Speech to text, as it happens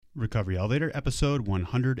Recovery Elevator, episode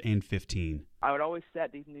 115. I would always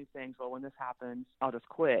set these new things. Well, when this happens, I'll just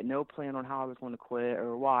quit. No plan on how I was going to quit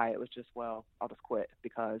or why. It was just, well, I'll just quit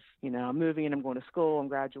because, I'm moving, I'm going to school, I'm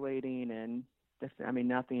graduating, and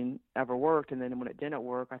nothing ever worked. And then when it didn't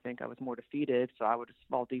work, I think I was more defeated. So I would just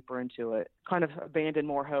fall deeper into it, kind of abandon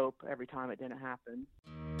more hope every time it didn't happen.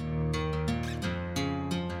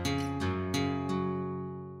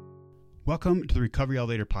 Welcome to the Recovery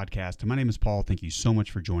Elevator podcast. My name is Paul. Thank you so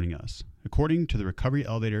much for joining us. According to the Recovery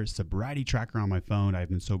Elevator sobriety tracker on my phone, I've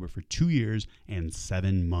been sober for 2 years and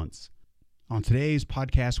 7 months. On today's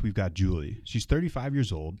podcast, we've got Julie. She's 35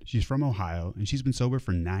 years old. She's from Ohio, and she's been sober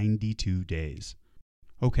for 92 days.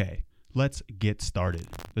 Okay, let's get started.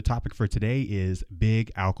 The topic for today is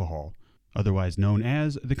big alcohol, otherwise known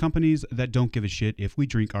as the companies that don't give a shit if we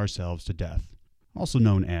drink ourselves to death. Also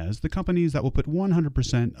known as the companies that will put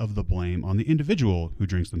 100% of the blame on the individual who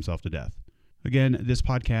drinks themselves to death. Again, this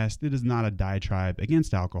podcast, it is not a diatribe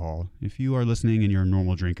against alcohol. If you are listening and you're a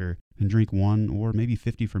normal drinker, then drink 1 or maybe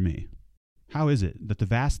 50 for me. How is it that the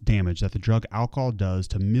vast damage that the drug alcohol does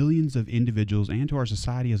to millions of individuals and to our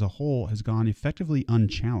society as a whole has gone effectively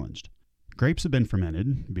unchallenged? Grapes have been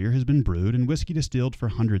fermented, beer has been brewed, and whiskey distilled for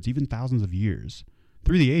hundreds, even thousands of years.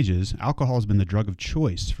 Through the ages, alcohol has been the drug of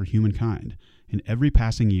choice for humankind, and every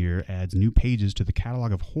passing year adds new pages to the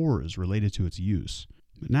catalog of horrors related to its use.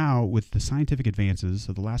 But now, with the scientific advances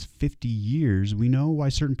of the last 50 years, we know why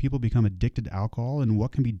certain people become addicted to alcohol and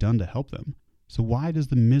what can be done to help them. So why does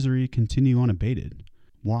the misery continue unabated?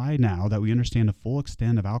 Why, now that we understand the full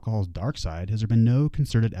extent of alcohol's dark side, has there been no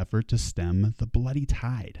concerted effort to stem the bloody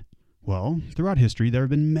tide? Well, throughout history, there have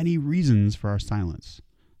been many reasons for our silence.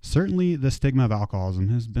 Certainly, the stigma of alcoholism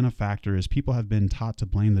has been a factor as people have been taught to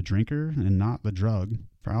blame the drinker and not the drug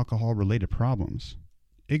for alcohol-related problems.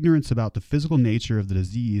 Ignorance about the physical nature of the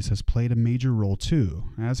disease has played a major role too,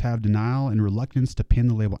 as have denial and reluctance to pin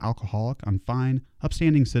the label alcoholic on fine,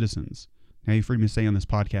 upstanding citizens. Now, you've heard me say on this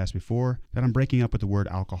podcast before that I'm breaking up with the word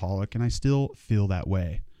alcoholic, and I still feel that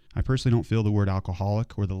way. I personally don't feel the word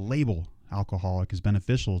alcoholic or the label alcoholic is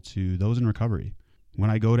beneficial to those in recovery. When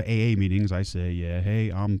I go to AA meetings, I say, yeah,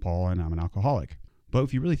 hey, I'm Paul and I'm an alcoholic. But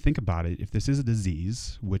if you really think about it, if this is a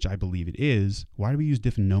disease, which I believe it is, why do we use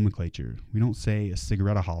different nomenclature? We don't say a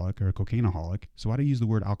cigarette-aholic or a cocaine-aholic, so why do you use the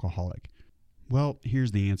word alcoholic? Well,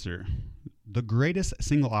 here's the answer. The greatest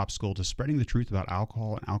single obstacle to spreading the truth about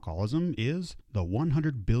alcohol and alcoholism is the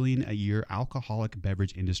 $100 billion a year alcoholic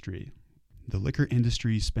beverage industry. The liquor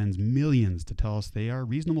industry spends millions to tell us they are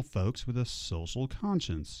reasonable folks with a social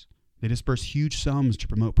conscience. They disperse huge sums to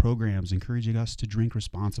promote programs encouraging us to drink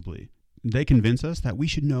responsibly. They convince us that we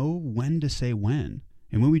should know when to say when.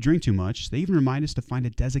 And when we drink too much, they even remind us to find a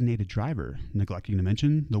designated driver, neglecting to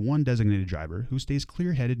mention the one designated driver who stays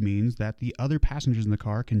clear-headed means that the other passengers in the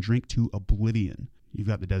car can drink to oblivion. You've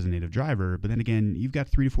got the designated driver, but then again, you've got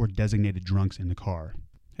 3 to 4 designated drunks in the car.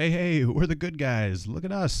 Hey, we're the good guys. Look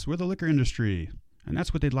at us. We're the liquor industry. And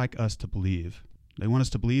that's what they'd like us to believe. They want us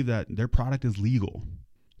to believe that their product is legal,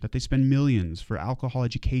 that they spend millions for alcohol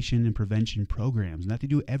education and prevention programs, and that they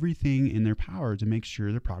do everything in their power to make sure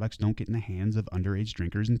their products don't get in the hands of underage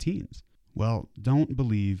drinkers and teens. Well, don't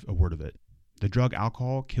believe a word of it. The drug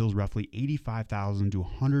alcohol kills roughly 85,000 to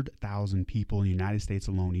 100,000 people in the United States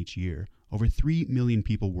alone each year, over 3 million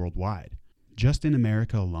people worldwide. Just in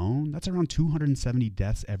America alone, that's around 270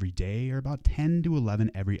 deaths every day, or about 10 to 11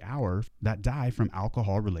 every hour that die from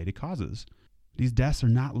alcohol-related causes. These deaths are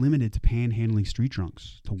not limited to panhandling street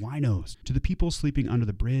drunks, to winos, to the people sleeping under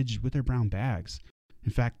the bridge with their brown bags.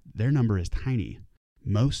 In fact, their number is tiny.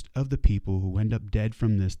 Most of the people who end up dead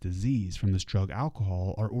from this disease, from this drug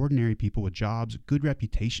alcohol, are ordinary people with jobs, good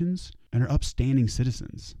reputations, and are upstanding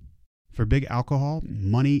citizens. For big alcohol,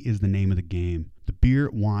 money is the name of the game. The beer,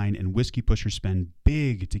 wine, and whiskey pushers spend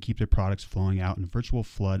big to keep their products flowing out in virtual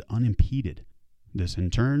flood unimpeded. This in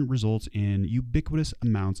turn results in ubiquitous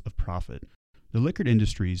amounts of profit. The liquor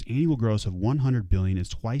industry's annual gross of $100 billion is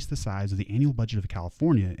twice the size of the annual budget of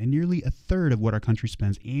California and nearly a third of what our country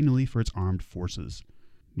spends annually for its armed forces.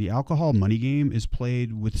 The alcohol money game is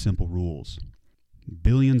played with simple rules.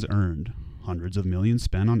 Billions earned, hundreds of millions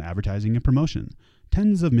spent on advertising and promotion,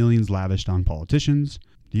 tens of millions lavished on politicians.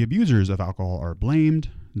 The abusers of alcohol are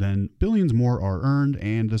blamed, then billions more are earned,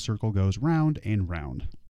 and the circle goes round and round.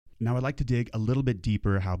 Now, I'd like to dig a little bit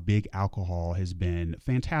deeper how big alcohol has been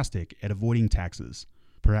fantastic at avoiding taxes.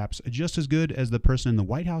 Perhaps just as good as the person in the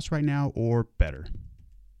White House right now, or better.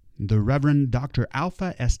 The Reverend Dr.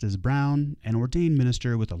 Alpha Estes Brown, an ordained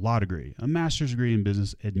minister with a law degree, a master's degree in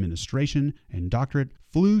business administration, and doctorate,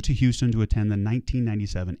 flew to Houston to attend the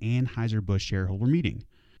 1997 Anheuser-Busch shareholder meeting.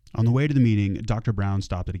 On the way to the meeting, Dr. Brown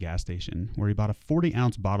stopped at a gas station where he bought a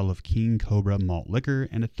 40-ounce bottle of King Cobra malt liquor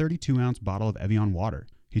and a 32-ounce bottle of Evian water.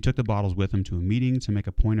 He took the bottles with him to a meeting to make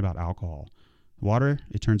a point about alcohol. Water,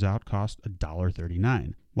 it turns out, cost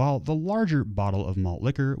 $1.39, while the larger bottle of malt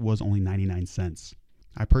liquor was only 99 cents.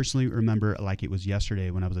 I personally remember like it was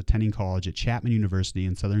yesterday when I was attending college at Chapman University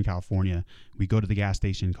in Southern California. We go to the gas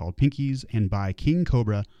station called Pinky's and buy King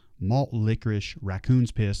Cobra malt licorice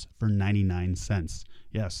raccoon's piss for 99 cents.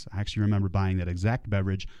 Yes, I actually remember buying that exact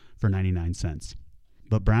beverage for 99 cents.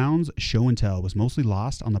 But Brown's show and tell was mostly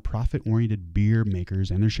lost on the profit-oriented beer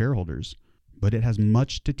makers and their shareholders. But it has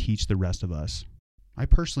much to teach the rest of us. I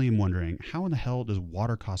personally am wondering, how in the hell does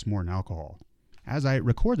water cost more than alcohol? As I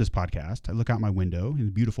record this podcast, I look out my window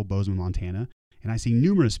in beautiful Bozeman, Montana, and I see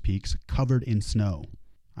numerous peaks covered in snow.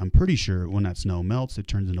 I'm pretty sure when that snow melts, it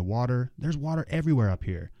turns into water. There's water everywhere up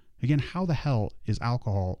here. Again, how the hell is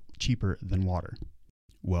alcohol cheaper than water?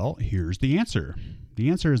 Well, here's the answer. The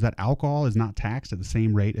answer is that alcohol is not taxed at the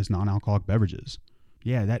same rate as non-alcoholic beverages.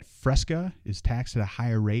 Yeah, that Fresca is taxed at a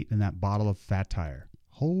higher rate than that bottle of Fat Tire.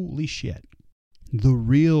 Holy shit. The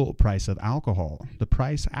real price of alcohol, the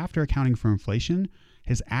price after accounting for inflation,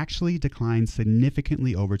 has actually declined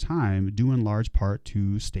significantly over time, due in large part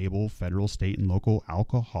to stable federal, state, and local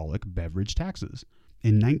alcoholic beverage taxes.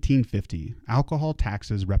 In 1950, alcohol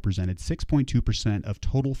taxes represented 6.2% of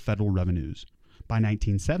total federal revenues. By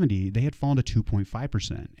 1970, they had fallen to 2.5%,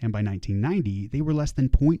 and by 1990, they were less than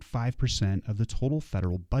 0.5% of the total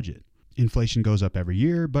federal budget. Inflation goes up every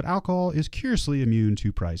year, but alcohol is curiously immune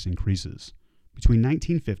to price increases. Between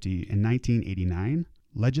 1950 and 1989,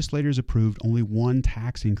 legislators approved only one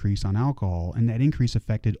tax increase on alcohol, and that increase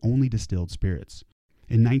affected only distilled spirits.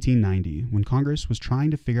 In 1990, when Congress was trying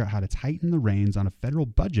to figure out how to tighten the reins on a federal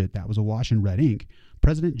budget that was awash in red ink,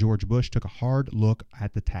 President George Bush took a hard look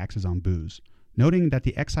at the taxes on booze, noting that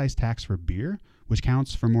the excise tax for beer, which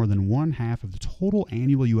counts for more than 1/2 of the total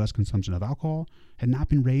annual U.S. consumption of alcohol, had not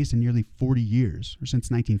been raised in nearly 40 years, or since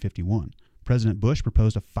 1951. President Bush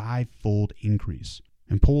proposed a 5-fold increase.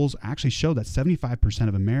 And polls actually show that 75%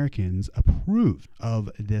 of Americans approved of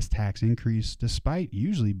this tax increase, despite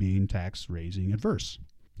usually being tax-raising adverse.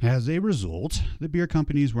 As a result, the beer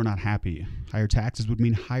companies were not happy. Higher taxes would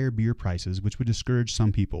mean higher beer prices, which would discourage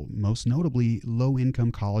some people, most notably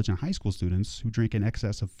low-income college and high school students who drink in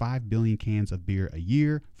excess of 5 billion cans of beer a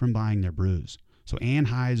year from buying their brews. So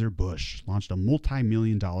Anheuser-Busch launched a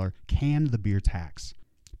multi-million-dollar Can the Beer tax.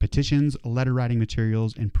 Petitions, letter writing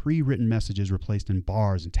materials, and pre-written messages were placed in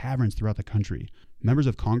bars and taverns throughout the country. Members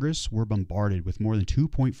of Congress were bombarded with more than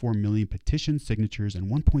 2.4 million petition signatures and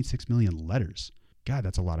 1.6 million letters. God,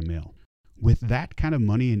 that's a lot of mail. With that kind of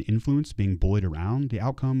money and influence being bullied around, the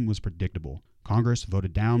outcome was predictable. Congress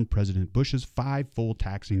voted down President Bush's 5-fold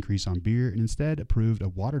tax increase on beer and instead approved a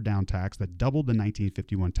watered-down tax that doubled the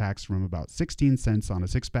 1951 tax from about 16 cents on a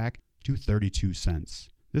six-pack to 32 cents.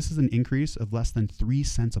 This is an increase of less than 3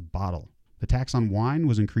 cents a bottle. The tax on wine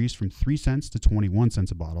was increased from 3 cents to 21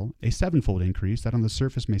 cents a bottle, a 7-fold increase that on the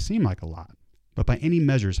surface may seem like a lot. But by any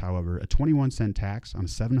measures, however, a 21-cent tax on a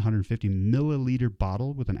 750 milliliter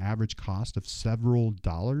bottle with an average cost of several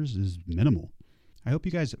dollars is minimal. I hope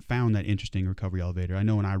you guys found that interesting, Recovery Elevator. I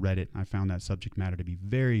know when I read it, I found that subject matter to be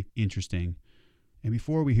very interesting. And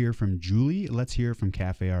before we hear from Julie, let's hear from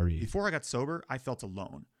Cafe RE. Before I got sober, I felt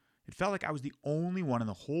alone. It felt like I was the only one in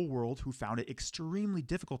the whole world who found it extremely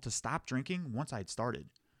difficult to stop drinking once I had started.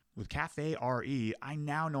 With Cafe RE, I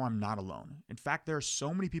now know I'm not alone. In fact, there are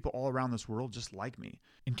so many people all around this world just like me.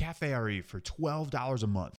 In Cafe RE, for $12 a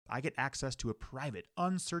month, I get access to a private,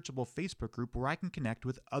 unsearchable Facebook group where I can connect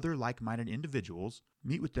with other like-minded individuals,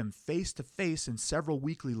 meet with them face-to-face in several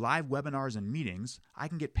weekly live webinars and meetings. I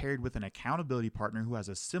can get paired with an accountability partner who has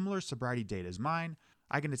a similar sobriety date as mine.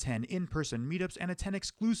 I can attend in-person meetups and attend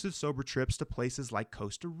exclusive sober trips to places like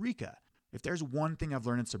Costa Rica. If there's one thing I've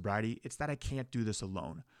learned in sobriety, it's that I can't do this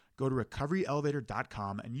alone. Go to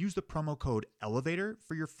recoveryelevator.com and use the promo code ELEVATOR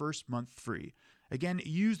for your first month free. Again,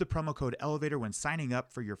 use the promo code ELEVATOR when signing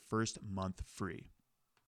up for your first month free.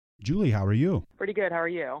 Julie, how are you? Pretty good. How are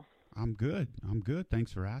you? I'm good.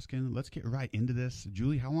 Thanks for asking. Let's get right into this.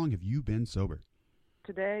 Julie, how long have you been sober?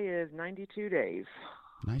 Today is 92 days.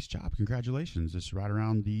 Nice job. Congratulations. It's right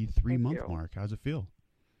around the 3-month mark. How's it feel?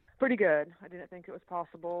 Pretty good. I didn't think it was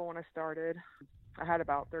possible when I started. I had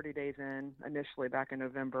about 30 days in initially back in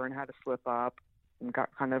November and had to slip up and got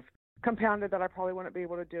kind of compounded that I probably wouldn't be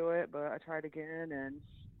able to do it, but I tried again and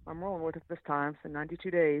I'm rolling with it this time. So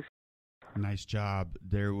 92 days. Nice job.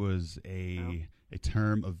 There was a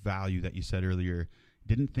term of value that you said earlier.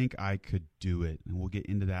 Didn't think I could do it, and we'll get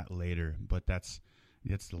into that later, but that's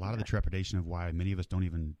It's a lot of the trepidation of why many of us don't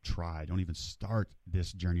even try, don't even start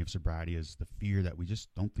this journey of sobriety, is the fear that we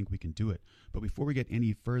just don't think we can do it. But before we get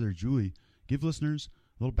any further, Julie, give listeners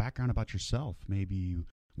a little background about yourself, maybe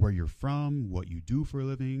where you're from, what you do for a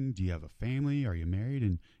living. Do you have a family? Are you married?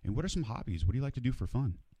 And what are some hobbies? What do you like to do for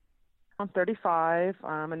fun? I'm 35.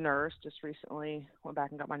 I'm a nurse. Just recently went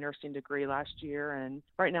back and got my nursing degree last year. And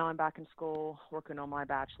right now I'm back in school working on my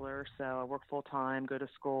bachelor. So I work full time, go to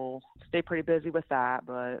school, stay pretty busy with that.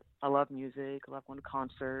 But I love music. I love going to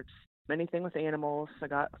concerts, anything with animals. I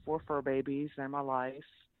got 4 fur babies. They're my life.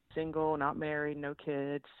 Single, not married, no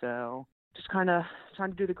kids. So just kind of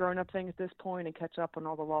trying to do the grown-up thing at this point and catch up on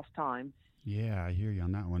all the lost time. Yeah, I hear you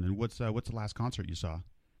on that one. And what's the last concert you saw?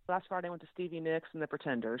 Last Friday I went to Stevie Nicks and the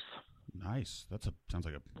Pretenders. Nice. Sounds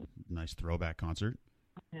like a nice throwback concert.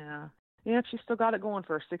 Yeah. Yeah, she still got it going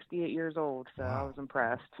for 68 years old, so Wow. I was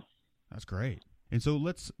impressed. That's great. And so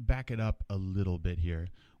let's back it up a little bit here.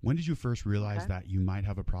 When did you first realize that you might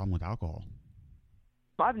have a problem with alcohol?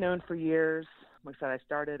 I've known for years. Like I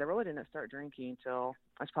said, I really didn't start drinking until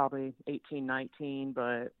I was probably 18, 19,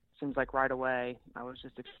 but it seems like right away I was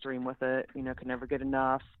just extreme with it. Could never get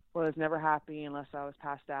enough. Was never happy unless I was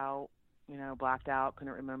passed out, blacked out,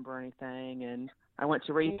 couldn't remember anything. And I went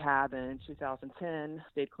to rehab in 2010,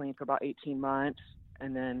 stayed clean for about 18 months,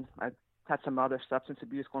 and then I had some other substance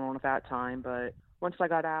abuse going on at that time. But once I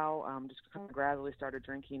got out, just kind of gradually started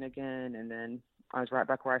drinking again, and then I was right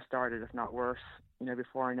back where I started, if not worse.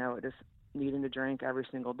 Before I know it, just needing to drink every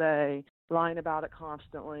single day, lying about it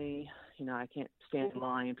constantly. I can't stand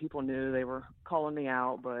lying. People knew, they were calling me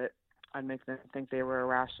out, but I'd make them think they were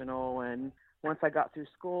irrational. And once I got through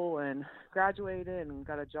school and graduated and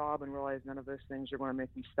got a job and realized none of those things are going to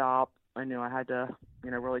make me stop, I knew I had to,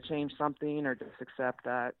 really change something or just accept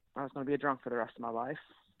that I was going to be a drunk for the rest of my life.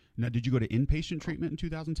 Now, did you go to inpatient treatment in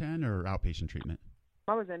 2010 or outpatient treatment?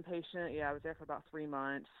 I was inpatient. Yeah, I was there for about 3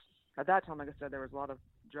 months. At that time, like I said, there was a lot of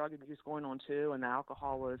drug abuse going on too, and the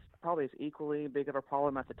alcohol was probably as equally big of a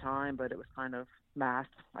problem at the time, but it was kind of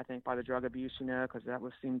masked, I think, by the drug abuse, because that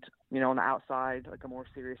seemed, on the outside, like a more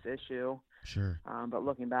serious issue. Sure. But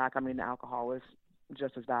looking back, the alcohol was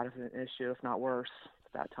just as bad as an issue, if not worse,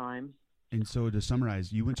 at that time. And so to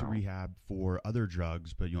summarize, you went to rehab for other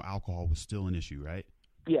drugs, but, alcohol was still an issue, right?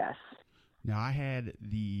 Yes. Now, I had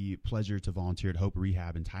the pleasure to volunteer at Hope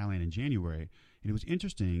Rehab in Thailand in January, and it was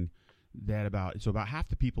interesting that about half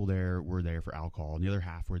the people there were there for alcohol and the other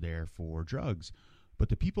half were there for drugs. But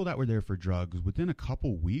the people that were there for drugs, within a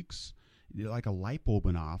couple weeks, like a light bulb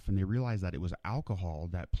went off and they realized that it was alcohol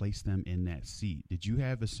that placed them in that seat. Did you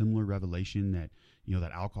have a similar revelation that,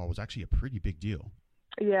 that alcohol was actually a pretty big deal?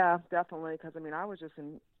 Yeah, definitely. Because, I was just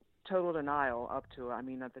in total denial up to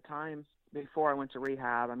it. At the time before I went to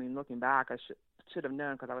rehab, looking back, I should have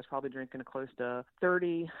known because I was probably drinking close to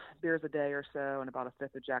 30 beers a day or so and about a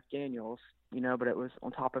fifth of Jack Daniels, but it was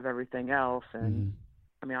on top of everything else. And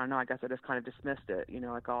I guess I just kind of dismissed it,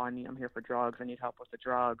 like, oh, I'm here for drugs. I need help with the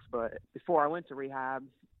drugs. But before I went to rehab,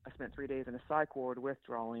 I spent 3 days in a psych ward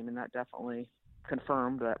withdrawing, and that definitely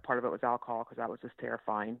confirmed that part of it was alcohol because that was just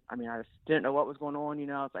terrifying. I just didn't know what was going on,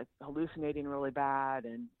 I was like hallucinating really bad,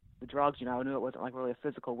 and the drugs, I knew it wasn't like really a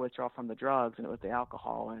physical withdrawal from the drugs, and it was the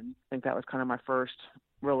alcohol. And I think that was kind of my first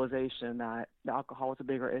realization that the alcohol was a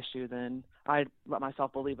bigger issue than I let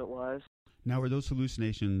myself believe it was. Now, were those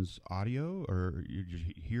hallucinations audio, or did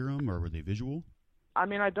you hear them, or were they visual? I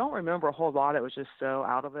don't remember a whole lot. It was just so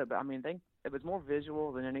out of it. But, I think it was more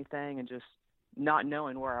visual than anything and just not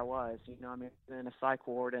knowing where I was. In a psych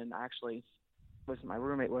ward, and actually my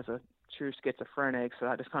roommate was a true schizophrenic, so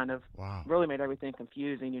that just kind of really made everything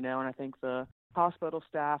confusing, and I think the hospital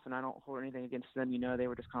staff, and I don't hold anything against them, they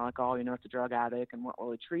were just kind of like, oh, it's a drug addict and weren't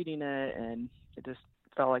really treating it, and it just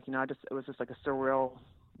felt like, it was just like a surreal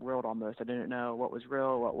world almost. I didn't know what was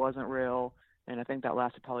real, what wasn't real, and I think that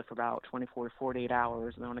lasted probably for about 24 to 48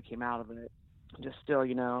 hours, and then when I came out of it, just still,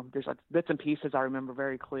 there's like bits and pieces I remember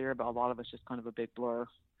very clear, but a lot of it's just kind of a big blur.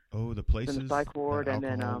 Oh, the places in the psych ward, that and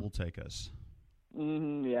alcohol then will take us.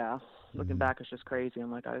 Yeah. Looking back, it's just crazy.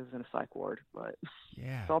 I'm like, I was in a psych ward, but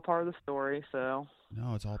yeah, it's all part of the story. So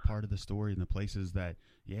no, it's all part of the story and the places that,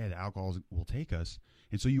 the alcohol will take us.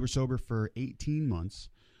 And so you were sober for 18 months.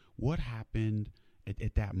 What happened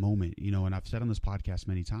at that moment? And I've said on this podcast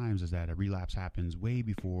many times is that a relapse happens way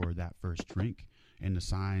before that first drink, and the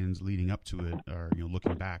signs leading up to it are,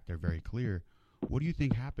 looking back, they're very clear. What do you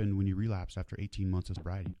think happened when you relapsed after 18 months of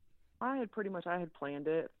sobriety? I had planned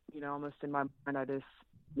it, almost in my mind. I just,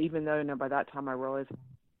 even though, by that time I realized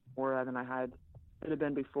more than I had could have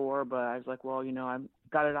been before, but I was like, well,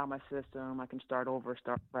 got it out of my system. I can start over,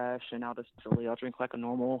 start fresh, and I'll drink like a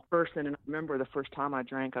normal person. And I remember the first time I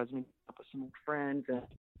drank, I was meeting up with some friends, and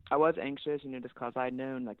I was anxious, just because I had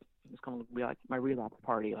known like it's going to be like my relapse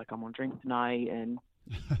party. Like I'm gonna drink tonight, and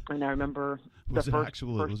I remember was the it first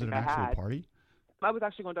actual thing an I actual had. party? I was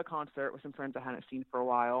actually going to a concert with some friends I hadn't seen for a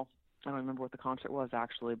while. I don't remember what the concert was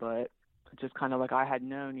actually, but just kind of like I had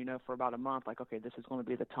known, for about a month, like, okay, this is going to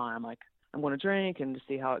be the time. Like I'm going to drink and to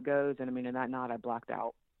see how it goes. And and that night I blacked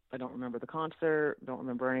out. I don't remember the concert, don't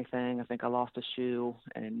remember anything. I think I lost a shoe,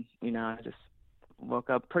 and I just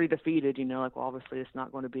woke up pretty defeated. Like, well, obviously it's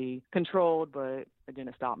not going to be controlled, but it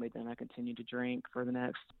didn't stop me. Then I continued to drink for the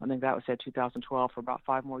next, I think that was 2012, for about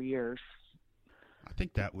 5 more years. I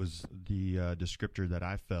think that was the descriptor that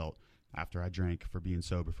I felt after I drank for being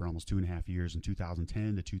sober for almost 2.5 years in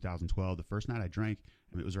 2010 to 2012. The first night I drank,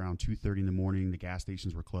 it was around 2:30 in the morning. The gas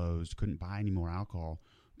stations were closed, couldn't buy any more alcohol,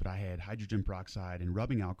 but I had hydrogen peroxide and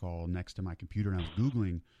rubbing alcohol next to my computer, and I was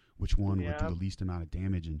Googling which one would do the least amount of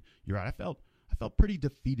damage. And you're right, I felt pretty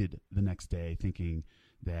defeated the next day, thinking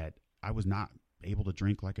that I was not able to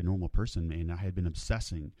drink like a normal person, and I had been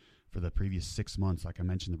obsessing for the previous 6 months. Like I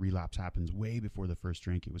mentioned, the relapse happens way before the first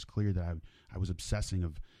drink. It was clear that I was obsessing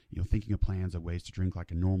of, thinking of plans of ways to drink like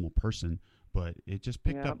a normal person, but it just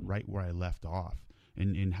picked up right where I left off.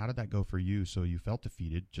 And how did that go for you? So you felt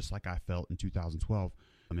defeated, just like I felt in 2012.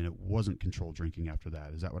 It wasn't controlled drinking after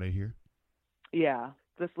that. Is that what I hear? Yeah.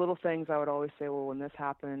 Just little things I would always say, well, when this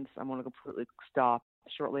happens, I'm going to completely stop.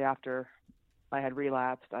 Shortly after I had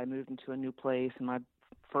relapsed, I moved into a new place, and my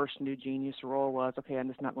first new genius rule was, okay, I'm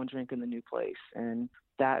just not going to drink in the new place. And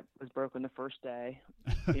that was broken the first day,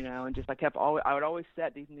 and just I would always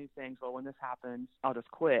set these new things. Well, when this happens, I'll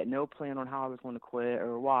just quit. No plan on how I was going to quit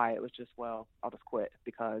or why. It was just, well, I'll just quit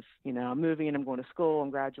because, I'm moving and I'm going to school,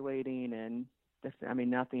 I'm graduating, and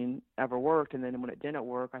nothing ever worked. And then when it didn't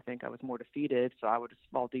work, I think I was more defeated. So I would just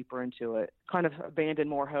fall deeper into it, kind of abandon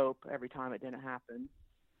more hope every time it didn't happen.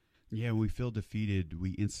 Yeah, when we feel defeated,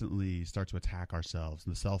 we instantly start to attack ourselves.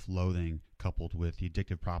 And the self-loathing coupled with the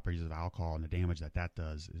addictive properties of alcohol and the damage that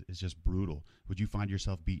does is just brutal. Would you find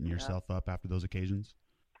yourself beating yourself up after those occasions?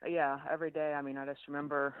 Yeah, every day. I just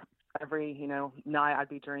remember every, night I'd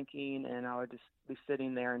be drinking, and I would just be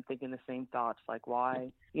sitting there and thinking the same thoughts, like,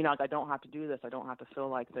 why, like, I don't have to do this. I don't have to feel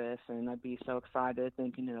like this. And I'd be so excited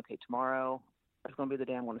thinking, okay, tomorrow it's going to be the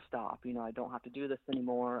day I'm going to stop. I don't have to do this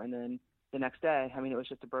anymore. And then the next day, it was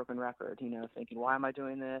just a broken record, thinking, why am I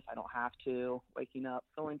doing this? I don't have to. Waking up,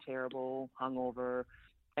 feeling terrible, hungover,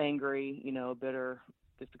 angry, bitter,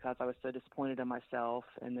 just because I was so disappointed in myself,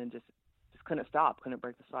 and then just couldn't stop, couldn't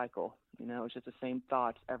break the cycle. It was just the same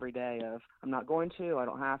thoughts every day of, I'm not going to, I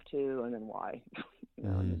don't have to, and then why?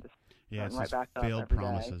 And then just it's right just back up failed every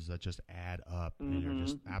promises day. that just add up and are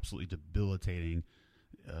just absolutely debilitating,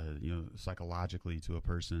 psychologically to a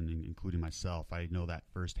person, including myself. I know that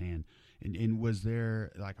firsthand. And was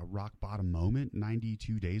there like a rock bottom moment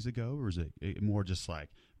 92 days ago, or is it more just like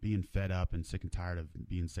being fed up and sick and tired of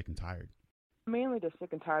being sick and tired? Mainly just sick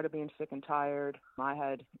and tired of being sick and tired. I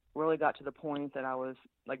had really got to the point that I was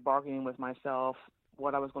like bargaining with myself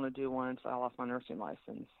what I was going to do once I lost my nursing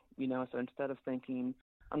license. So instead of thinking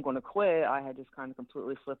I'm going to quit, I had just kind of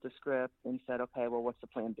completely flipped the script and said, okay, well, what's the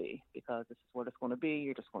plan B? Because this is what it's going to be.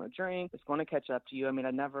 You're just going to drink. It's going to catch up to you. I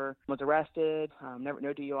never was arrested,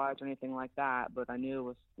 no DUIs or anything like that, but I knew it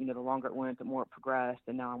was, the longer it went, the more it progressed.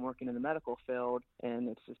 And now I'm working in the medical field, and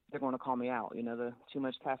it's just, they're going to call me out. The too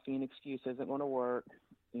much caffeine excuse isn't going to work.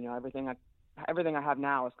 Everything I have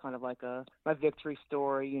now is kind of like my victory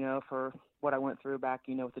story, for what I went through back,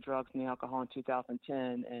 with the drugs and the alcohol in 2010.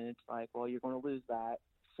 And it's like, well, you're going to lose that.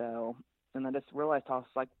 So, and I just realized how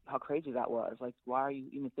crazy that was. Like, why are you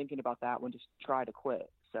even thinking about that when just try to quit?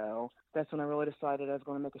 So that's when I really decided I was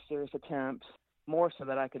going to make a serious attempt, more so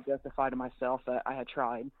that I could justify to myself that I had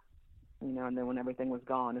tried, and then when everything was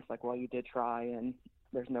gone, it's like, well, you did try and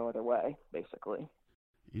there's no other way, basically.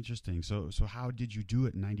 Interesting. So how did you do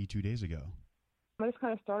it 92 days ago? I just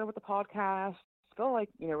kind of started with the podcast. I felt like,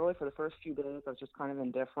 really for the first few days, I was just kind of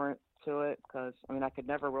indifferent to it because, I could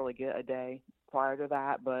never really get a day prior to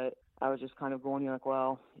that, but I was just kind of going, like,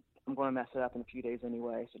 well, I'm going to mess it up in a few days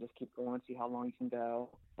anyway, so just keep going, see how long you can go.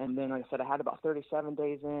 And then, like I said, I had about 37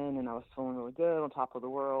 days in, and I was feeling really good, on top of the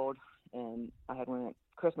world, and I had went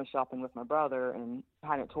Christmas shopping with my brother, and I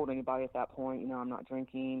hadn't told anybody at that point, I'm not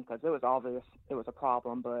drinking, because it was obvious it was a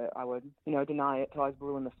problem, but I would, deny it till I was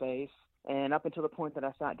blue in the face. And up until the point that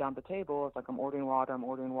I sat down at the table, it's like, I'm ordering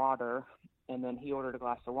water. And then he ordered a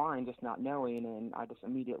glass of wine, just not knowing. And I just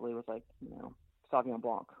immediately was like, Sauvignon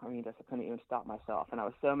Blanc. I couldn't even stop myself. And I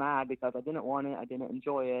was so mad because I didn't want it. I didn't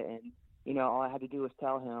enjoy it. And all I had to do was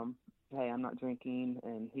tell him, hey, I'm not drinking,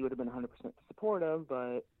 and he would have been 100% supportive.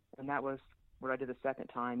 And that was what I did the second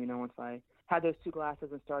time, once I had those 2 glasses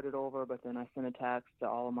and started over. But then I sent a text to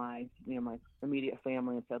all of my, my immediate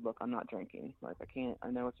family and said, look, I'm not drinking. Like, I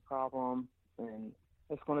know it's a problem, and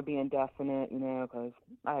it's going to be indefinite, because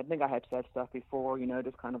I think I had said stuff before,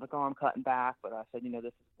 just kind of like, oh, I'm cutting back. But I said, this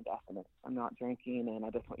is indefinite. I'm not drinking, and I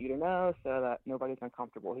just want you to know so that nobody's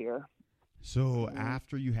uncomfortable here. So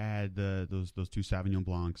after you had those 2 Sauvignon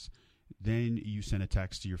Blancs, then you sent a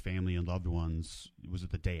text to your family and loved ones. Was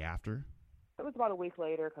it the day after? It was about a week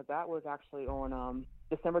later, because that was actually on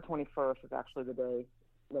December 21st was actually the day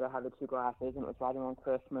that I had the 2 glasses, and it was right around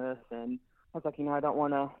Christmas. And I was like, I don't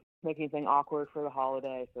want to make anything awkward for the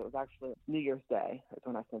holiday. So it was actually New Year's Day is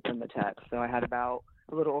when I sent them the text. So I had about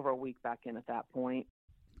a little over a week back in at that point.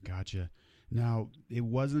 Gotcha. Now, it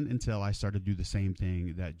wasn't until I started to do the same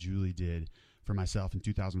thing that Julie did for myself in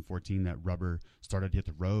 2014 that rubber started to hit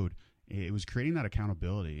the road. It was creating that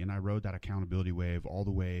accountability, and I rode that accountability wave all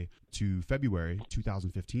the way to February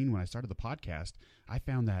 2015 when I started the podcast. I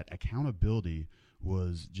found that accountability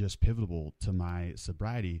was just pivotal to my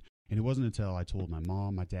sobriety. And it wasn't until I told my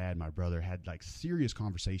mom, my dad, my brother, had like serious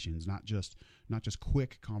conversations, not just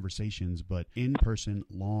quick conversations, but in-person,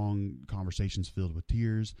 long conversations filled with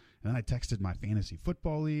tears. And then I texted my fantasy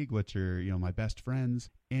football league, which are, my best friends.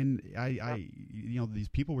 And I these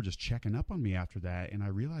people were just checking up on me after that. And I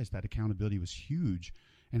realized that accountability was huge.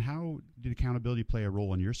 And how did accountability play a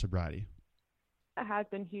role in your sobriety? It has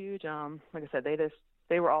been huge. Like I said,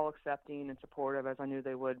 they were all accepting and supportive, as I knew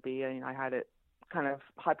they would be. I had it kind of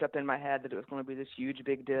hyped up in my head that it was going to be this huge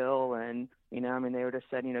big deal, and they were just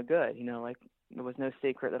said, good, like it was no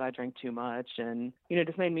secret that I drank too much, and it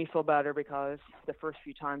just made me feel better, because the first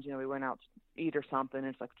few times we went out to eat or something,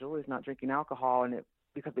 it's like, Julie's not drinking alcohol, and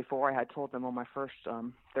because before I had told them on my first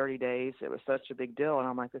 30 days it was such a big deal, and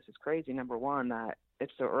I'm like, this is crazy, number one, that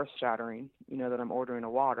it's so earth shattering, that I'm ordering a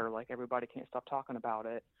water, like everybody can't stop talking about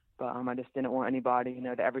it. But I just didn't want anybody,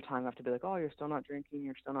 to every time have to be like, oh, you're still not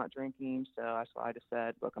drinking. So that's why I just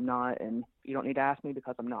said, look, I'm not, and you don't need to ask me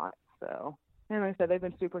because I'm not. So, and like I said, they've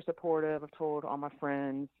been super supportive. I've told all my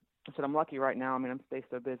friends. I said I'm lucky right now. I'm stay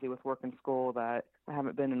so busy with work and school that I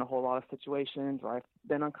haven't been in a whole lot of situations where I've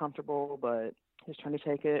been uncomfortable, but just trying to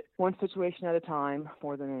take it one situation at a time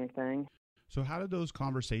more than anything. So how did those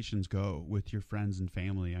conversations go with your friends and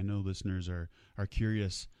family? I know listeners are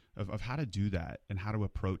curious of how to do that and how to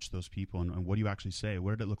approach those people, and what do you actually say?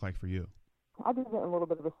 What did it look like for you? I did it in a little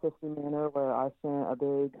bit of a sissy manner where I sent a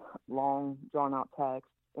big, long, drawn-out text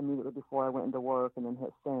immediately before I went into work and then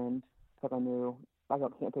hit send, because I knew I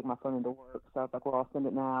can't take my phone into work. So I was like, well, I'll send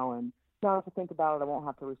it now, and now if I think about it, I won't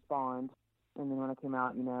have to respond. And then when I came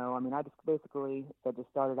out, I just basically said, just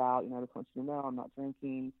started out, I just want you to know I'm not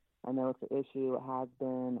drinking. I know it's an issue. It has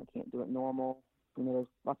been. I can't do it normal. There's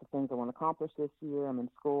lots of things I want to accomplish this year. I'm in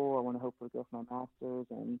school. I want to hopefully go for my master's,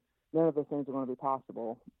 and none of those things are going to be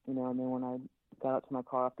possible, And then when I got up to my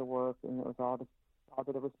car after work, and it was all just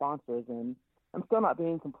positive responses, and I'm still not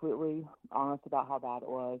being completely honest about how bad it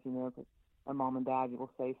was, because my mom and dad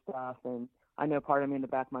will say stuff, and I know part of me in the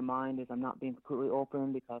back of my mind is I'm not being completely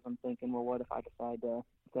open because I'm thinking, well, what if I decide to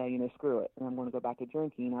say, screw it, and I'm going to go back to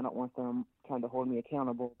drinking? I don't want them trying to hold me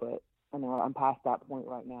accountable, but I know I'm past that point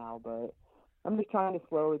right now, but I'm just trying to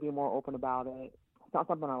slowly be more open about it. It's not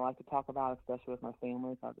something I like to talk about, especially with my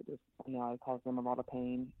family, because it caused them a lot of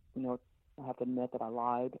pain. I have to admit that I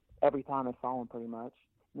lied every time I saw them, pretty much.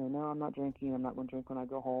 No, I'm not drinking. I'm not going to drink when I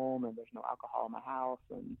go home, and there's no alcohol in my house,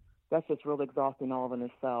 and that's just really exhausting all of in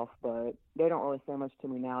itself. But they don't really say much to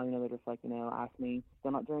me now. They're just like, ask me,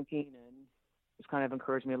 still not drinking, and just kind of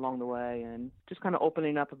encourage me along the way, and just kind of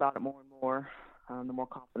opening up about it more and more. The more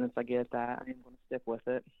confidence I get that I am going to stick with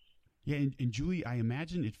it. Yeah, and Julie, I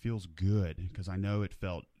imagine it feels good, because I know it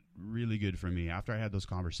felt really good for me. After I had those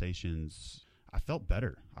conversations, I felt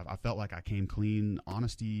better. I felt like I came clean,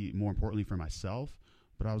 honesty, more importantly for myself,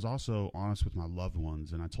 but I was also honest with my loved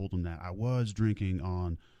ones, and I told them that I was drinking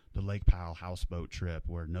on the Lake Powell houseboat trip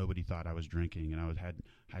where nobody thought I was drinking, and I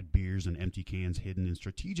had beers and empty cans hidden in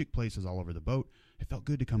strategic places all over the boat. It felt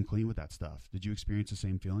good to come clean with that stuff. Did you experience the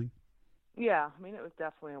same feeling? Yeah, it was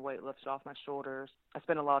definitely a weight lifted off my shoulders. I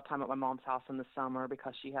spent a lot of time at my mom's house in the summer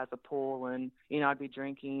because she has a pool, and, I'd be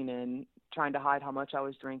drinking and trying to hide how much I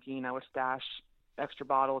was drinking. I would stash extra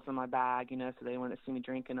bottles in my bag, so they wouldn't see me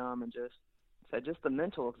drinking them, and just the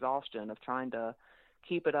mental exhaustion of trying to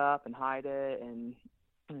keep it up and hide it, and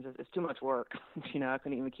it's too much work. I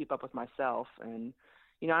couldn't even keep up with myself, and,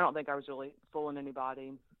 I don't think I was really fooling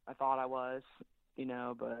anybody. I thought I was,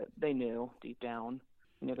 but they knew deep down.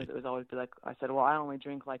 because it was always be like, I said, well, I only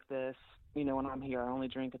drink like this, when I'm here. I only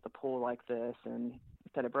drink at the pool like this. And I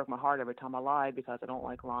said it broke my heart every time I lied because I don't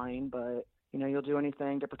like lying, but, you'll do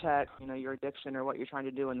anything to protect, your addiction or what you're trying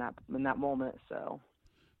to do in that moment.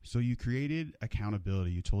 So you created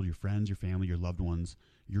accountability. You told your friends, your family, your loved ones,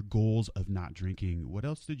 your goals of not drinking. What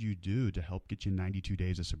else did you do to help get you 92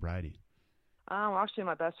 days of sobriety? Actually,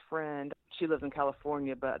 my best friend, she lives in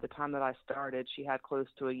California, but at the time that I started, she had close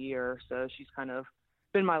to a year. So she's kind of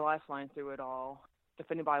been my lifeline through it all.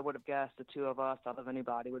 If anybody would have guessed the two of us out of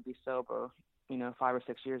anybody would be sober, 5 or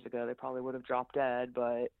 6 years ago, they probably would have dropped dead.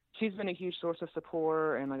 But she's been a huge source of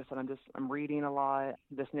support. And like I said, I'm reading a lot.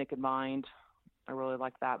 This Naked Mind, I really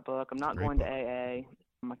like that book. I'm not going to AA.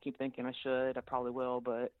 I keep thinking I should. I probably will,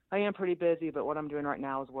 but I am pretty busy. But what I'm doing right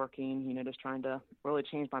now is working, just trying to really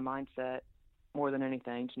change my mindset more than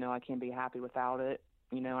anything to know I can't be happy without it.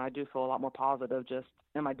 And I do feel a lot more positive just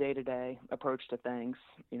in my day-to-day approach to things,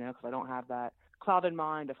 because I don't have that clouded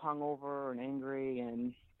mind of hungover and angry.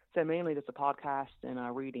 And so mainly just a podcast and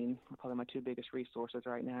reading are probably my two biggest resources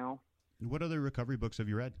right now. What other recovery books have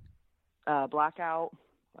you read? Blackout.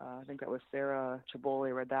 I think that was Sarah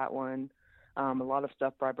Chaboli read that one. A lot of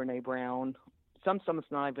stuff by Brene Brown. Some it's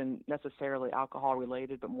not even necessarily alcohol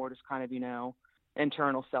related, but more just kind of,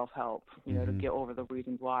 internal self-help, to get over the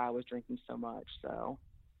reasons why I was drinking so much. So,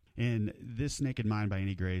 and This Naked Mind by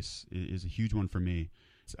Annie Grace is a huge one for me.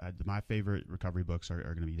 My favorite recovery books are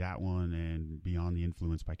going to be that one and Beyond the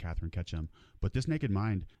Influence by Catherine Ketchum. But This Naked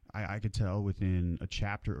Mind, I could tell within a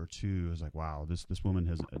chapter or two, I was like, wow, this woman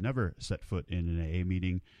has never set foot in an AA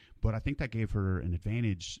meeting. But I think that gave her an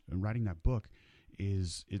advantage in writing that book.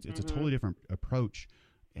 It's a totally different approach.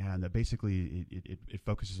 And that basically it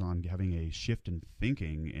focuses on having a shift in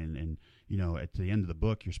thinking. And at the end of the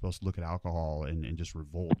book, you're supposed to look at alcohol and just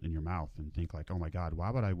revolt in your mouth and think like, oh, my God, why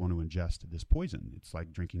would I want to ingest this poison? It's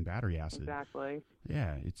like drinking battery acid. Exactly.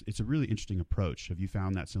 Yeah, it's a really interesting approach. Have you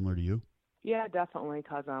found that similar to you? Yeah, definitely,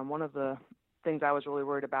 because one of the things I was really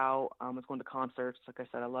worried about was going to concerts. Like I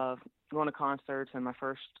said, I love going to concerts, and my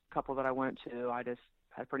first couple that I went to, I just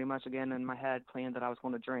had pretty much, again, in my head planned that I was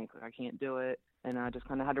going to drink. Like, I can't do it. And I just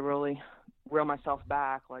kind of had to really reel myself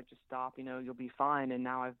back, like, just stop, you'll be fine. And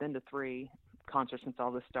now I've been to 3 concerts since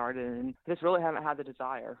all this started, and I just really haven't had the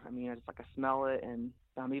desire. I mean, I smell it. And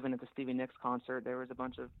even at the Stevie Nicks concert, there was a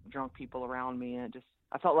bunch of drunk people around me, and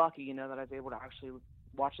I felt lucky, that I was able to actually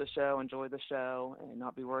watch the show, enjoy the show, and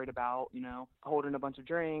not be worried about, holding a bunch of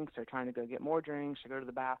drinks or trying to go get more drinks or go to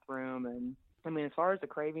the bathroom. And I mean, as far as the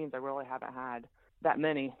cravings, I really haven't had that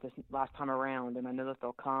many this last time around, and I know that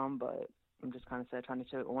they'll come, but I'm just kind of trying to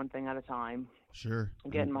take it one thing at a time. Sure.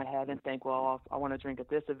 And get in my head and think, well, I want to drink at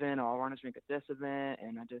this event, or I want to drink at this event,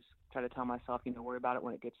 and I just try to tell myself, worry about it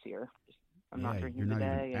when it gets here. I'm not drinking today. You're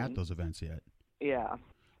not even and at those events yet. Yeah.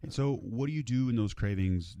 And so what do you do when those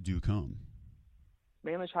cravings do come?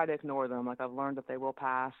 Mainly try to ignore them. Like, I've learned that they will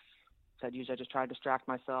pass. So usually I just try to distract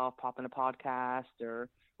myself, pop in a podcast or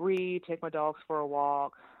read, take my dogs for a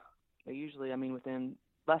walk. They usually, within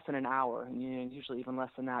less than an hour, and usually even less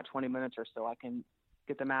than that, 20 minutes or so, I can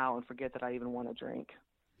get them out and forget that I even want to drink.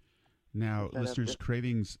 Now, listeners,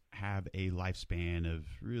 cravings have a lifespan of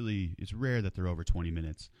really, it's rare that they're over 20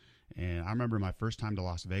 minutes. And I remember my first time to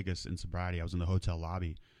Las Vegas in sobriety, I was in the hotel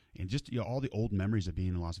lobby, and just all the old memories of being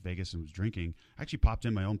in Las Vegas and was drinking, I actually popped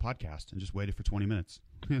in my own podcast and just waited for 20 minutes.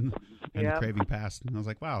 and the craving passed. And I was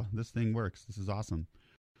like, wow, this thing works. This is awesome.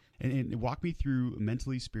 And walk me through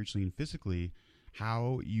mentally, spiritually, and physically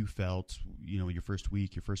how you felt, your first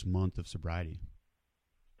week, your first month of sobriety.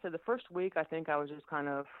 So the first week, I think I was just kind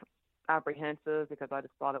of apprehensive because I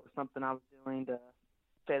just thought it was something I was doing to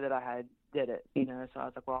say that I did it, So I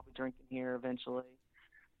was like, well, I'll be drinking here eventually.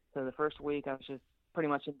 So the first week, I was just pretty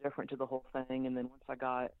much indifferent to the whole thing. And then once I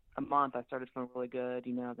got a month, I started feeling really good,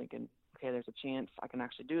 thinking, okay, there's a chance I can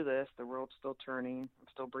actually do this. The world's still turning. I'm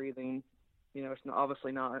still breathing. It's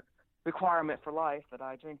obviously not a requirement for life that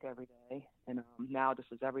I drink every day. And now, just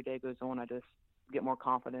as every day goes on, I just get more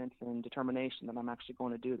confidence and determination that I'm actually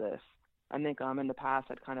going to do this. I think in the past,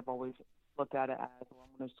 I'd kind of always looked at it as, well,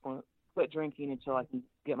 I'm just going to quit drinking until I can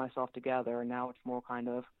get myself together. And now it's more kind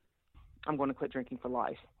of, I'm going to quit drinking for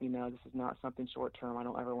life. This is not something short term. I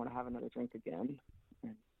don't ever want to have another drink again.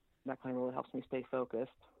 And that kind of really helps me stay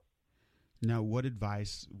focused. Now, what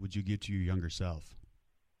advice would you give to your younger self?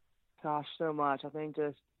 Gosh, so much. I think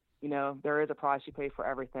just, there is a price you pay for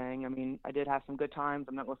everything. I did have some good times.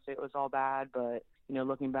 I'm not going to say it was all bad, but,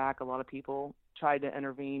 looking back, a lot of people tried to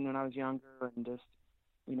intervene when I was younger, and just,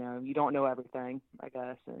 you don't know everything, I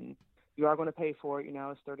guess, and you are going to pay for it. I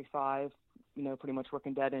was 35, pretty much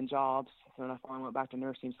working dead-end jobs. So then I finally went back to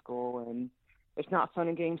nursing school, and it's not fun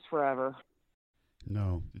and games forever.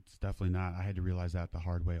 No, it's definitely not. I had to realize that the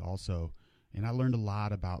hard way also. And I learned a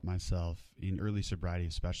lot about myself in early sobriety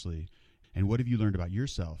especially. And what have you learned about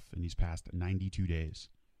yourself in these past 92 days?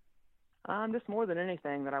 Just more than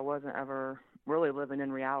anything that I wasn't ever really living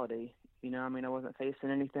in reality. I wasn't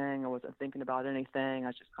facing anything. I wasn't thinking about anything. I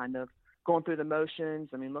was just kind of going through the motions.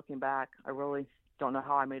 Looking back, I really don't know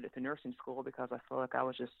how I made it to nursing school because I feel like I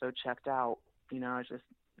was just so checked out. I was just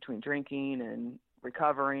between drinking and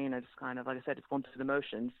recovering. I just kind of, like I said, just going through the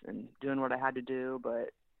motions and doing what I had to do.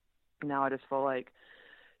 But now I just feel like,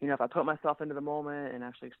 if I put myself into the moment and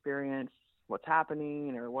actually experience what's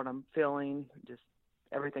happening or what I'm feeling, just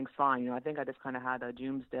everything's fine. I think I just kind of had a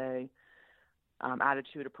doomsday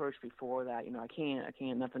attitude approach before that. I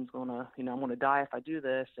can't, nothing's gonna, I'm gonna die if I do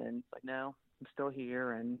this. And it's like, no, I'm still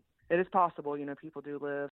here. And it is possible, people do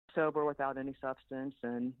live sober without any substance.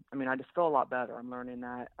 And I just feel a lot better. I'm learning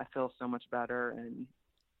that I feel so much better and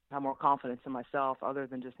have more confidence in myself other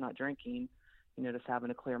than just not drinking, just having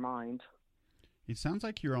a clear mind. It sounds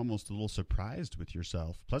like you're almost a little surprised with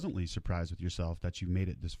yourself, pleasantly surprised with yourself that you've made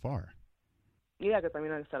it this far. Yeah, because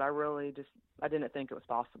like I said, I didn't think it was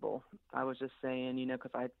possible. I was just saying,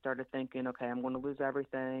 because I started thinking, okay, I'm going to lose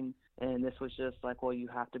everything. And this was just like, well, you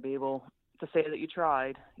have to be able to say that you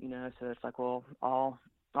tried, so it's like, well, all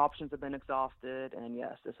options have been exhausted. And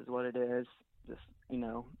yes, this is what it is. Just,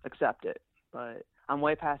 accept it. But I'm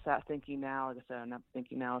way past that thinking now. Like I said, I'm not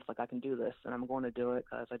thinking now. It's like I can do this and I'm going to do it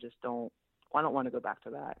because I don't want to go back to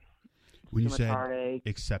that. When you said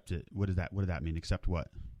accept it, what did that mean? Accept what?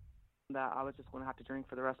 That I was just going to have to drink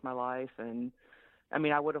for the rest of my life. And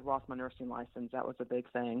I would have lost my nursing license. That was a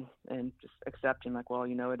big thing. And just accepting like, well,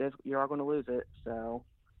 it is, you are going to lose it. So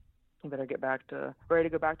you better get ready to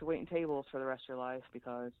go back to waiting tables for the rest of your life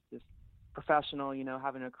because just professional,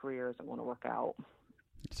 having a career isn't going to work out.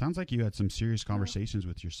 It sounds like you had some serious conversations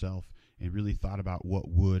with yourself and really thought about what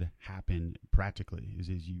would happen practically.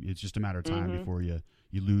 It's just a matter of time before you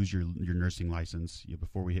lose your nursing license.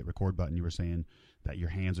 Before we hit record button, you were saying that your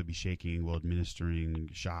hands would be shaking while administering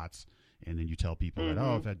shots, and then you tell people that,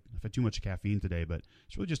 I've had too much caffeine today, but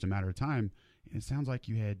it's really just a matter of time. And it sounds like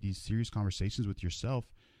you had these serious conversations with yourself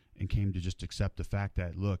and came to just accept the fact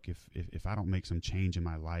that, look, if I don't make some change in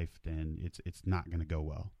my life, then it's not going to go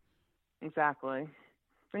well. Exactly.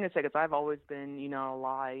 I'm going to say, because I've always been, a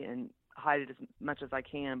lie and hide it as much as I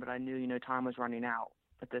can, but I knew, time was running out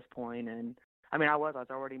at this point. And I was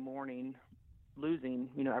already mourning, losing,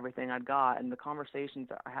 everything I'd got. And the conversations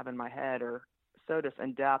that I have in my head are so just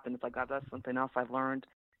in depth. And it's like, God, that's something else I've learned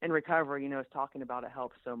in recovery, is talking about it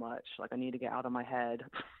helps so much. Like I need to get out of my head,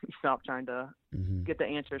 stop trying to get the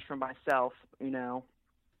answers from myself,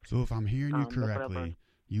 So if I'm hearing you correctly,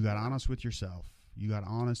 you got honest with yourself, you got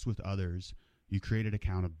honest with others, you created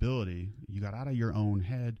accountability, you got out of your own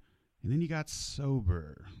head, and then you got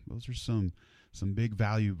sober. Those are some big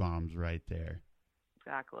value bombs right there.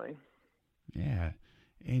 Exactly. Yeah.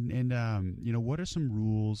 And what are some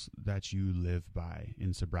rules that you live by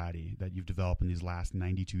in sobriety that you've developed in these last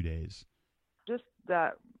 92 days? Just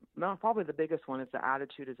that, probably the biggest one is the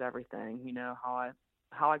attitude is everything.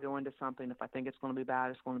 How I go into something. If I think it's going to be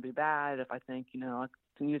bad, it's going to be bad. If I think, I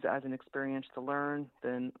can use it as an experience to learn,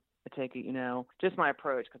 then I take it, just my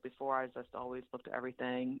approach. Because before I just always looked at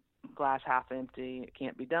everything glass half empty. It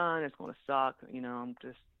can't be done. It's going to suck. I'm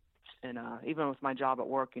just, and even with my job at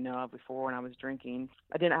work, before when I was drinking,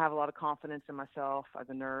 I didn't have a lot of confidence in myself as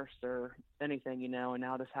a nurse or anything, and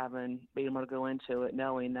now just being able to go into it,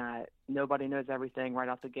 knowing that nobody knows everything right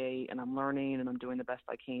out the gate, and I'm learning and I'm doing the best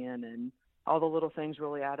I can, and all the little things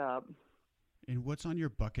really add up. And what's on your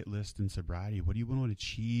bucket list in sobriety? What do you want to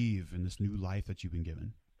achieve in this new life that you've been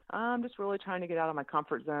given? I'm just really trying to get out of my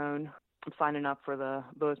comfort zone. I'm signing up for the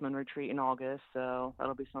Bozeman retreat in August, so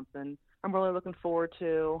that'll be something I'm really looking forward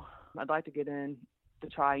to. I'd like to get in to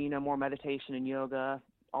try, more meditation and yoga.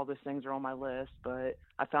 All those things are on my list, but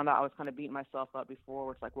I found out I was kind of beating myself up before,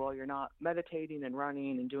 where it's like, well, you're not meditating and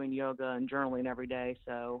running and doing yoga and journaling every day,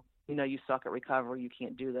 so, you suck at recovery, you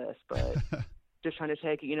can't do this, but just trying to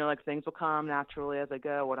take it, like things will come naturally as I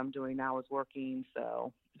go. What I'm doing now is working,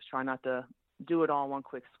 so just try not to do it all in one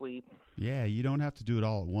quick sweep. Yeah, you don't have to do it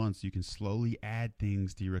all at once. You can slowly add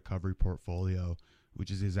things to your recovery portfolio, which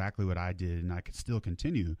is exactly what I did, and I could still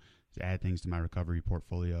continue to add things to my recovery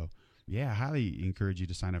portfolio. Yeah, I highly encourage you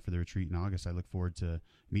to sign up for the retreat in August. I look forward to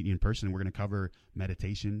meeting you in person. We're going to cover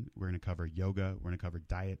meditation. We're going to cover yoga. We're going to cover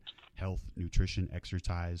diet, health, nutrition,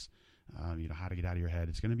 exercise, how to get out of your head.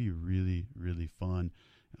 It's going to be really, really fun.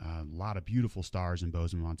 A lot of beautiful stars in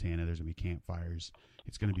Bozeman, Montana. There's going to be campfires.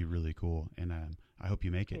 It's going to be really cool, and I hope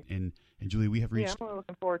you make it. And Julie, we have reached. Yeah, I'm really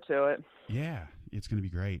looking forward to it. Yeah, It's going to be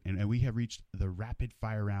great. And we have reached the rapid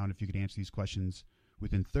fire round. If you could answer these questions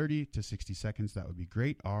within 30 to 60 seconds, that would be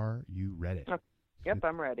great. Are you ready? Yep,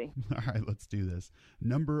 I'm ready. All right, let's do this.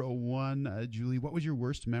 Number one, Julie, what was your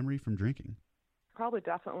worst memory from drinking? Probably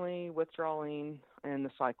definitely withdrawing and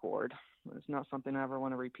the psych ward. It's not something I ever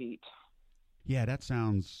want to repeat. Yeah, that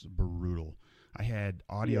sounds brutal. I had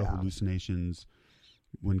audio hallucinations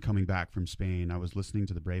when coming back from Spain. I was listening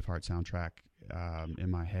to the Braveheart soundtrack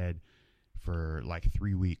in my head for like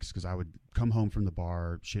 3 weeks because I would come home from the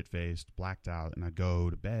bar, shit-faced, blacked out, and I'd go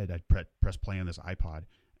to bed. I'd press play on this iPod,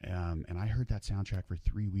 and I heard that soundtrack for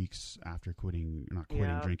 3 weeks after not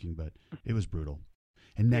quitting drinking, but it was brutal.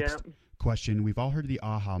 And next question, we've all heard of the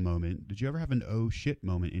aha moment. Did you ever have an oh shit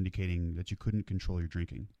moment indicating that you couldn't control your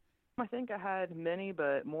drinking? I think I had many,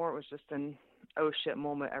 but more it was just an oh shit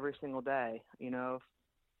moment every single day. You know,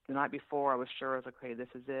 the night before I was sure I was like, okay, this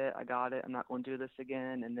is it. I got it. I'm not going to do this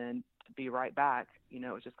again. And then to be right back, you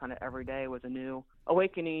know, it was just kind of every day was a new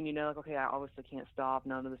awakening, you know, like, okay, I obviously can't stop.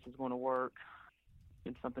 None of this is going to work.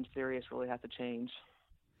 And something serious really has to change.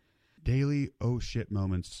 Daily oh shit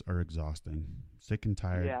moments are exhausting. Sick and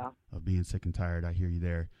tired of being sick and tired. I hear you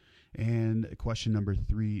there. And question number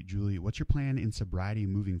 3, Julie, what's your plan in sobriety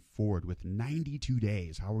moving forward with 92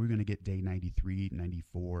 days? How are we going to get day 93,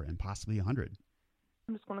 94, and possibly 100?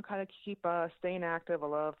 I'm just going to kind of keep staying active. I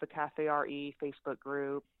love the Cafe RE Facebook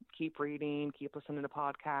group. Keep reading, keep listening to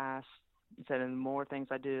podcasts. And the more things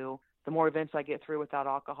I do, the more events I get through without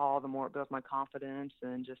alcohol, the more it builds my confidence,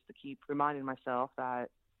 and just to keep reminding myself that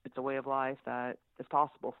it's a way of life that is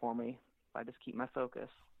possible for me if I just keep my focus.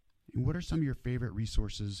 And what are some of your favorite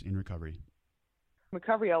resources in recovery?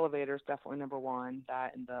 Recovery Elevator is definitely number one,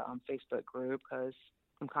 that and the Facebook group, because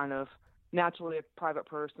I'm kind of naturally a private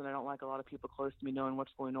person. I don't like a lot of people close to me knowing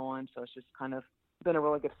what's going on, so it's just kind of been a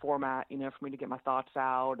really good format, you know, for me to get my thoughts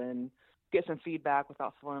out and get some feedback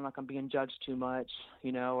without feeling like I'm being judged too much,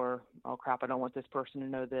 you know, or, oh, crap, I don't want this person to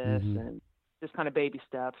know this, and just kind of baby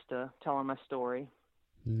steps to telling my story.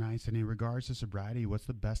 Nice. And in regards to sobriety, what's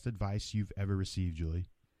the best advice you've ever received, Julie?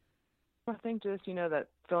 I think just, you know, that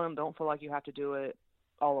don't feel like you have to do it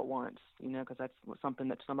all at once, you know, because that's something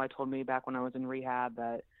that somebody told me back when I was in rehab,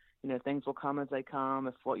 that, you know, things will come as they come.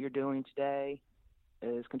 If what you're doing today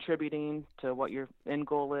is contributing to what your end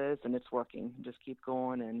goal is, and it's working, just keep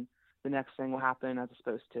going, and the next thing will happen as it's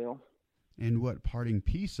supposed to. And what parting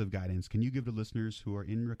piece of guidance can you give to listeners who are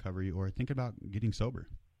in recovery or thinking about getting sober?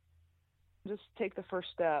 Just take the first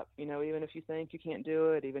step, you know, even if you think you can't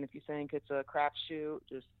do it, even if you think it's a crapshoot,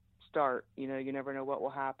 just start. You know, you never know what will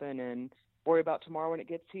happen, and worry about tomorrow when it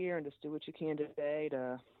gets here, and just do what you can today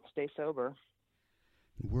to stay sober.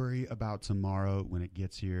 Worry about tomorrow when it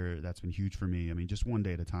gets here. That's been huge for me. I mean, just one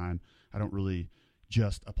day at a time. I don't really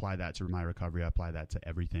just apply that to my recovery. I apply that to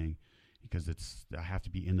everything because I have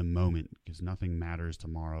to be in the moment because nothing matters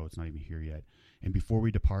tomorrow. It's not even here yet. And before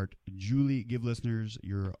we depart, Julie, give listeners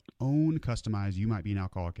your own customized You Might Be an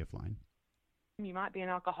Alcoholic If line. You might be an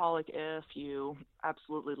alcoholic if you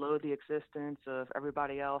absolutely loathe the existence of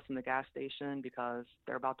everybody else in the gas station because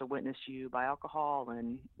they're about to witness you buy alcohol,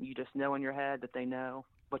 and you just know in your head that they know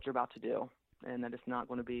what you're about to do, and that it's not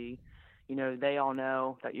going to be, you know, they all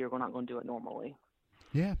know that you're not going to do it normally.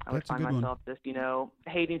 Yeah, I would find myself just, you know,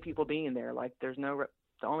 hating people being there. Like, there's no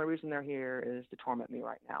the only reason they're here is to torment me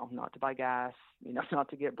right now, not to buy gas, you know, not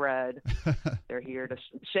to get bread. They're here to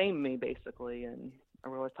shame me, basically, and I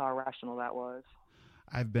realized how irrational that was.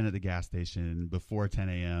 I've been at the gas station before 10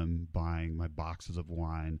 a.m. buying my boxes of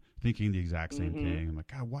wine, thinking the exact same thing. I'm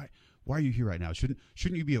like, God, why are you here right now? Shouldn't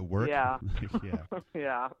you be at work? Yeah. Yeah.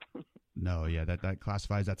 Yeah. No, yeah, that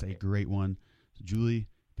classifies. That's a great one. Julie,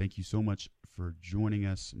 thank you so much for joining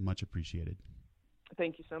us. Much appreciated.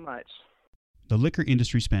 Thank you so much. The liquor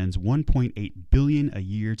industry spends $1.8 billion a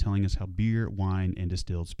year telling us how beer, wine, and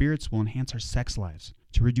distilled spirits will enhance our sex lives,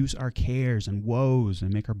 to reduce our cares and woes,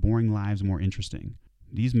 and make our boring lives more interesting.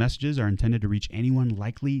 These messages are intended to reach anyone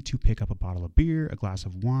likely to pick up a bottle of beer, a glass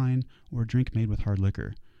of wine, or a drink made with hard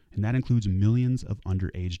liquor, and that includes millions of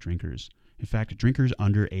underage drinkers. In fact, drinkers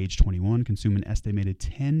under age 21 consume an estimated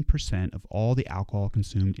 10% of all the alcohol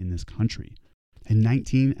consumed in this country. In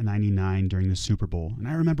 1999, during the Super Bowl, and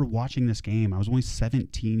I remember watching this game, I was only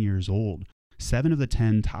 17 years old. 7 of the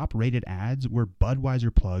 10 top-rated ads were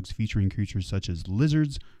Budweiser plugs featuring creatures such as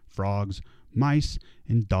lizards, frogs, mice,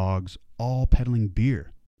 and dogs, all peddling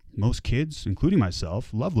beer. Most kids, including myself,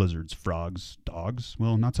 love lizards, frogs, dogs.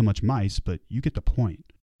 Well, not so much mice, but you get the point.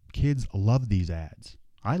 Kids love these ads.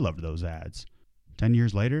 I loved those ads. 10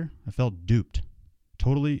 years later, I felt duped.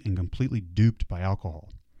 Totally and completely duped by alcohol.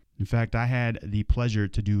 In fact, I had the pleasure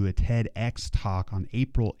to do a TEDx talk on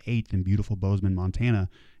April 8th in beautiful Bozeman, Montana,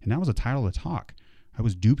 and that was the title of the talk. I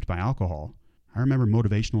was duped by alcohol. I remember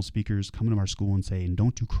motivational speakers coming to our school and saying,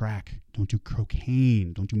 don't do crack, don't do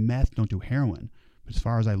cocaine, don't do meth, don't do heroin. But as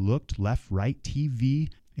far as I looked, left, right,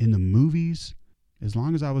 TV, in the movies, as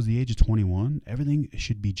long as I was the age of 21, everything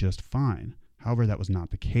should be just fine. However, that was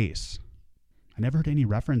not the case. I never heard any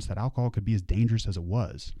reference that alcohol could be as dangerous as it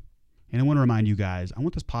was. And I want to remind you guys, I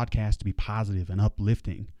want this podcast to be positive and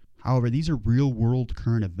uplifting. However, these are real-world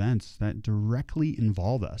current events that directly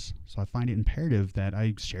involve us, so I find it imperative that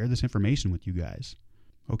I share this information with you guys.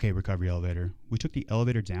 Okay, recovery elevator, we took the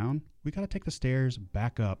elevator down. We got to take the stairs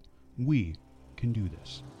back up. We can do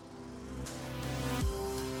this.